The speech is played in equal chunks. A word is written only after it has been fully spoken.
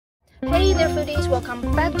Hey there foodies, welcome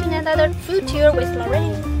back to another food tour with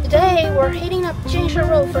Lorraine. Today we're heading up Jianshe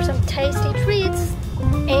Road for some tasty treats.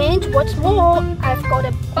 And what's more, I've got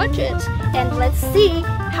a budget, and let's see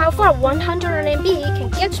how far 100 RMB can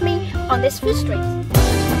get me on this food street.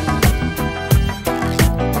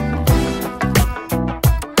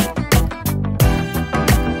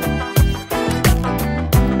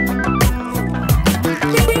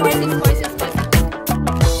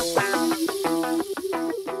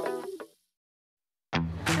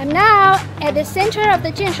 I'm now at the center of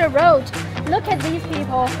the Jianshe Road. Look at these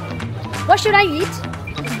people. What should I eat?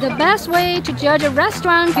 The best way to judge a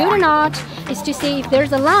restaurant good or not is to see if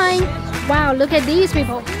there's a line. Wow, look at these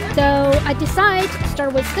people. So I decide to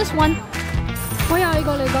start with this one. 我要一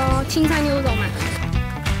個那個青菜牛肉嘛。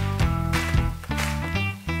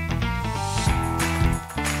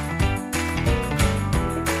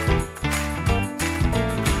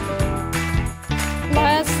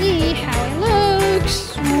Let's see how it looks.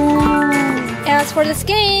 As for the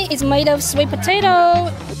skin, it's made of sweet potato.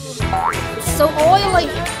 It's so oily.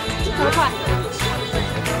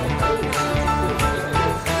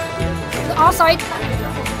 The outside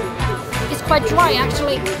is quite dry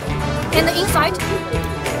actually, and the inside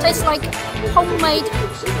tastes like homemade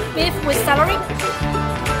beef with celery.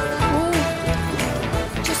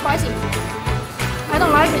 Too spicy. I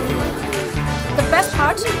don't like it. The best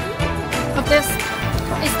part of this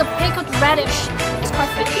is the pickled radish. It's quite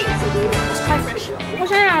fresh. It's quite fresh. 我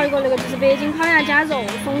想要一个那个就是北京烤鸭加肉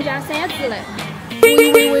松加鳝子的，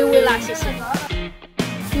微辣，谢谢。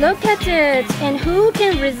Look at it, and who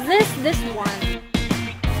can resist this one?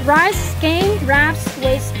 Rice skin wraps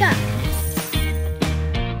with stuff,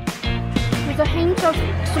 with a hint of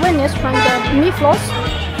sweetness from the meat floss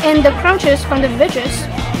and the crunches from the veggies,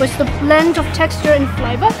 with the blend of texture and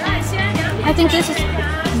flavor. I think this is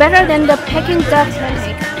better than the Peking duck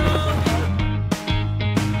pancake.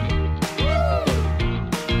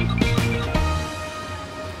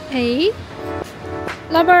 哎，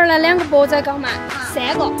老板儿来2个钵仔糕嘛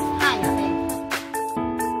，3个。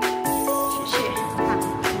谢谢。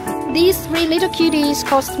These 3 little cuties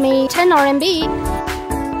cost me 10 RMB.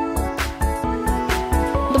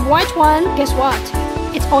 The white one, guess what?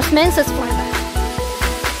 It's osmanthus flavor.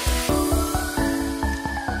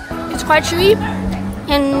 It's quite chewy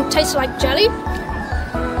and tastes like jelly.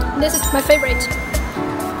 This is my favorite,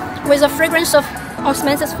 with a fragrance of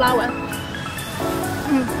osmanthus flower.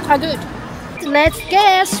 Quite good. Let's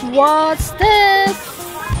guess what's this?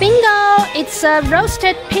 Bingo! It's a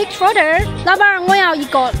roasted pig trotter. 老板儿，我要一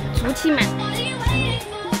个猪蹄嘛。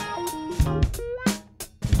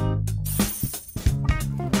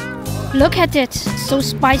Look at it, so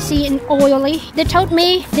spicy and oily. They told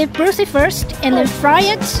me they bruise it first and then fry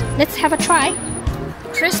it. Let's have a try.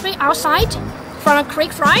 Crispy outside from a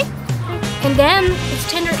quick fry, and then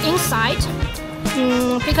it's tender inside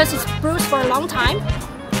because it's bruised for a long time.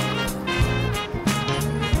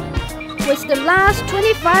 With the last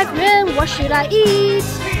 25 yuan, what should I eat?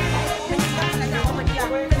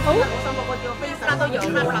 Oh.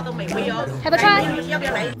 Have a try.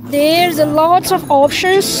 There's a lot of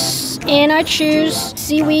options, and I choose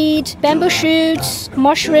seaweed, bamboo shoots,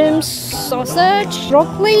 mushrooms, sausage,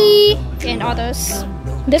 broccoli, and others.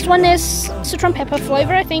 This one is Sichuan pepper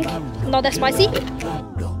flavor, I think, not that spicy.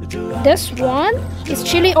 This one is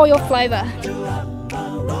chili oil flavor.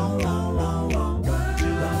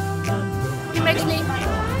 It makes me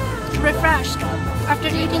refreshed after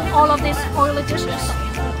eating all of these oily dishes.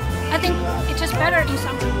 I think it tastes better in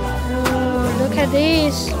summer. Oh, look at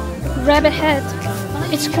this rabbit head.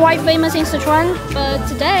 It's quite famous in Sichuan, but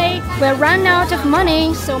today we're running out of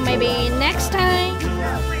money, so maybe next time.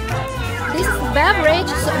 This is beverage,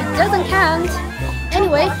 so it doesn't count.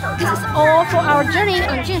 Anyway, this is all for our journey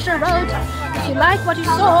on Jianshe Road. If you like what you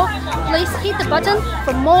saw, please hit the button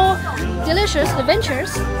for more delicious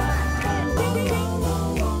adventures.